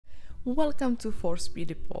Welcome to For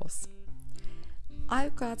Speedy Paws.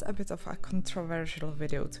 I've got a bit of a controversial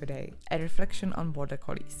video today, a reflection on border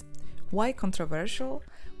collies. Why controversial?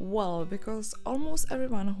 Well, because almost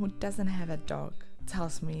everyone who doesn't have a dog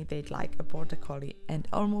tells me they'd like a border collie, and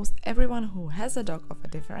almost everyone who has a dog of a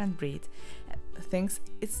different breed thinks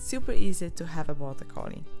it's super easy to have a border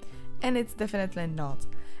collie. And it's definitely not,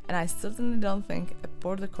 and I certainly don't think a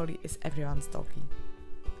border collie is everyone's doggy.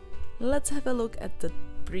 Let's have a look at the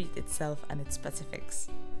breed itself and its specifics.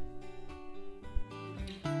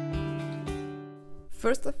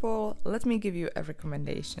 First of all, let me give you a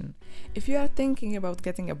recommendation. If you are thinking about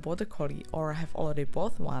getting a border collie or have already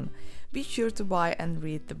bought one, be sure to buy and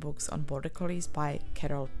read the books on border collies by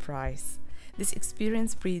Carol Price. This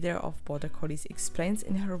experienced breeder of border collies explains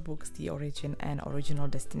in her books the origin and original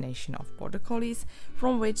destination of border collies,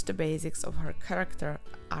 from which the basics of her character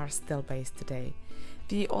are still based today.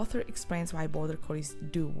 The author explains why border collies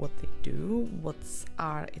do what they do, what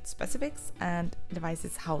are its specifics, and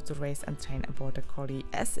advises how to raise and train a border collie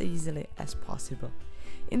as easily as possible.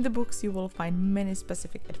 In the books you will find many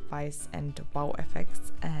specific advice and wow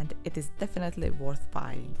effects, and it is definitely worth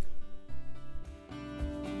buying.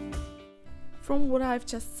 From what I've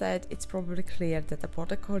just said, it's probably clear that a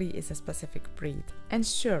border collie is a specific breed. And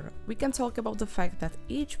sure, we can talk about the fact that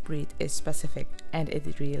each breed is specific, and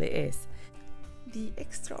it really is. The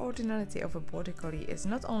extraordinarity of a border collie is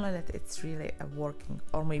not only that it's really a working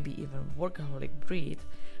or maybe even workaholic breed,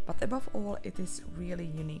 but above all it is really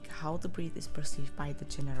unique how the breed is perceived by the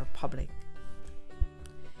general public.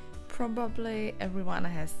 Probably everyone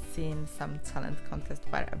has seen some talent contest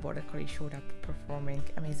where a border collie showed up performing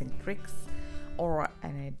amazing tricks, or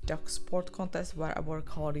a dog sport contest where a border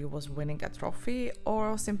collie was winning a trophy,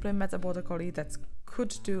 or simply met a border collie that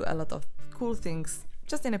could do a lot of cool things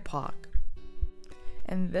just in a park.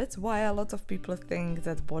 And that's why a lot of people think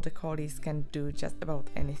that border collies can do just about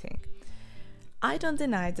anything. I don't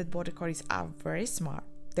deny that border collies are very smart.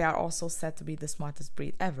 They are also said to be the smartest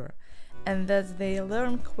breed ever, and that they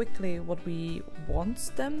learn quickly what we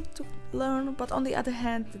want them to learn, but on the other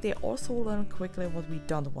hand, they also learn quickly what we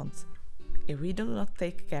don't want, if we do not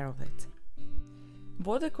take care of it.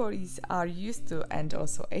 Border collies are used to and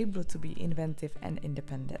also able to be inventive and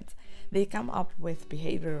independent. They come up with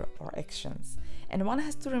behavior or actions, and one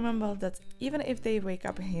has to remember that even if they wake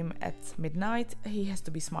up him at midnight, he has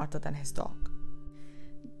to be smarter than his dog.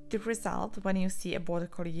 The result, when you see a border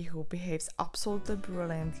collie who behaves absolutely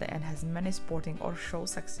brilliantly and has many sporting or show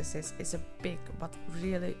successes, is a big but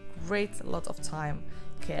really great lot of time,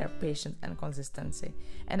 care, patience and consistency,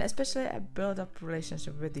 and especially a build-up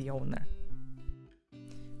relationship with the owner.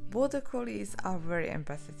 Border collies are very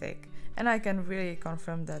empathetic, and I can really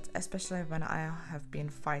confirm that, especially when I have been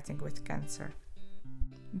fighting with cancer.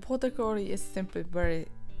 Border collie is simply very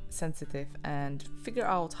sensitive and figure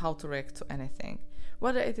out how to react to anything.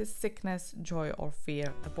 Whether it is sickness, joy or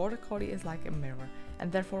fear, a border collie is like a mirror,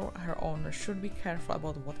 and therefore her owner should be careful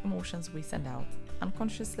about what emotions we send out.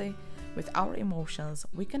 Unconsciously, with our emotions,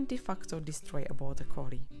 we can de facto destroy a border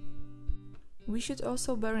collie. We should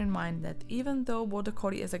also bear in mind that even though border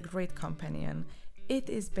collie is a great companion, it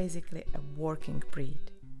is basically a working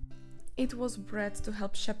breed. It was bred to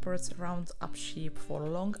help shepherds round up sheep for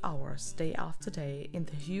long hours, day after day, in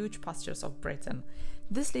the huge pastures of Britain.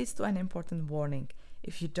 This leads to an important warning.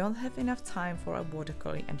 If you don't have enough time for a border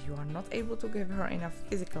collie and you are not able to give her enough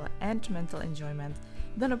physical and mental enjoyment,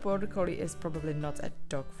 then a border collie is probably not a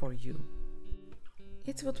dog for you.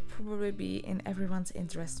 It would probably be in everyone's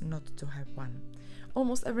interest not to have one.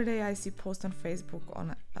 Almost every day I see posts on Facebook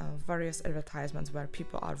on various advertisements where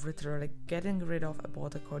people are literally getting rid of a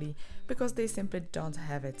border collie because they simply don't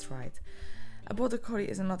have it right. A border collie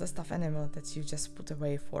is not a stuffed animal that you just put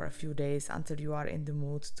away for a few days until you are in the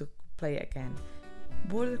mood to play again.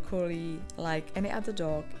 Border collie, like any other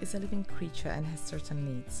dog, is a living creature and has certain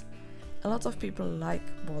needs. A lot of people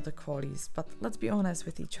like border collies, but let's be honest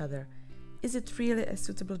with each other. Is it really a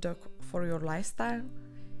suitable dog for your lifestyle?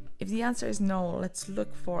 If the answer is no, let's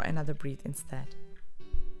look for another breed instead.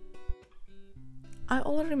 I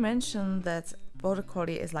already mentioned that border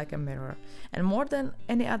collie is like a mirror, and more than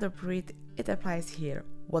any other breed, it applies here.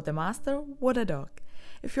 What the master, what a dog.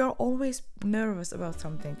 If you're always nervous about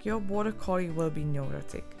something, your border collie will be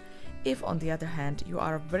neurotic. If, on the other hand, you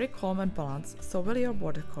are very calm and balanced, so will your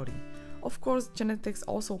border collie. Of course, genetics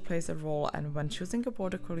also plays a role, and when choosing a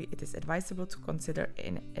border collie, it is advisable to consider,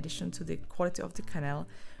 in addition to the quality of the kennel,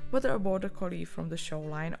 whether a border collie from the show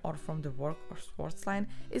line or from the work or sports line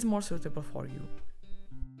is more suitable for you.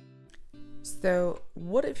 So,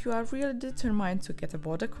 what if you are really determined to get a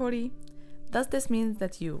border collie? Does this mean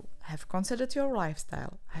that you have considered your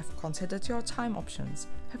lifestyle, have considered your time options,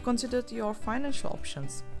 have considered your financial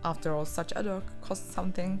options. After all, such a dog costs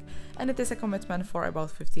something, and it is a commitment for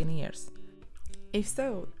about 15 years. If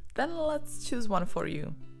so, then let's choose one for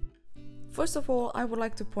you. First of all, I would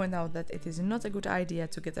like to point out that it is not a good idea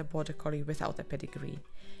to get a border collie without a pedigree.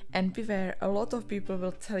 And beware, a lot of people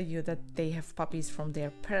will tell you that they have puppies from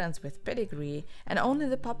their parents with pedigree, and only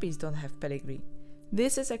the puppies don't have pedigree.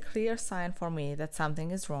 This is a clear sign for me that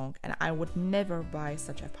something is wrong, and I would never buy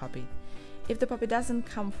such a puppy. If the puppy doesn't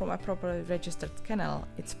come from a properly registered kennel,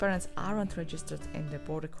 its parents aren't registered in the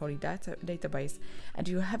border collie database, and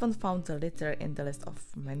you haven't found the litter in the list of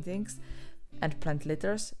mendings and plant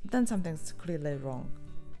litters, then something's clearly wrong.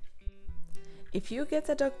 If you get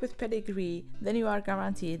a dog with pedigree, then you are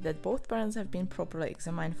guaranteed that both parents have been properly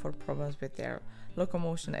examined for problems with their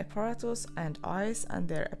locomotion apparatus and eyes, and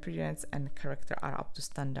their appearance and character are up to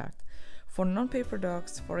standard. For non-paper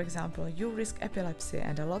dogs, for example, you risk epilepsy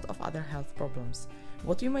and a lot of other health problems.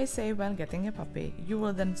 What you may say when getting a puppy, you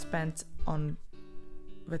will then spend on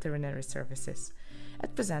veterinary services.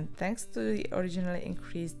 At present, thanks to the originally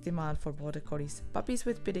increased demand for border collies, puppies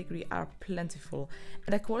with pedigree are plentiful,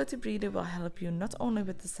 and a quality breeder will help you not only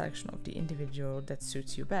with the selection of the individual that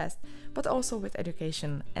suits you best, but also with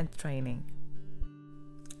education and training.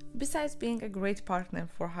 Besides being a great partner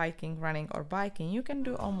for hiking, running or biking, you can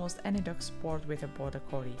do almost any dog sport with a border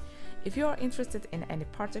collie. If you are interested in any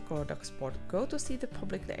particular dog sport, go to see the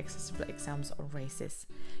publicly accessible exams or races.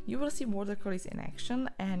 You will see border collies in action,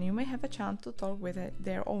 and you may have a chance to talk with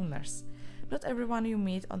their owners. Not everyone you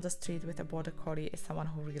meet on the street with a border collie is someone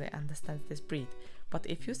who really understands this breed, but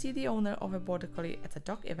if you see the owner of a border collie at a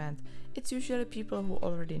dog event, it's usually people who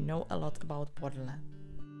already know a lot about borderland.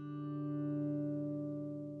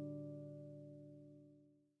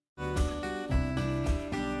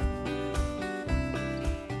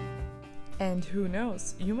 And who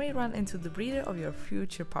knows, you may run into the breeder of your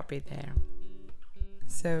future puppy there.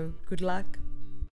 So, good luck!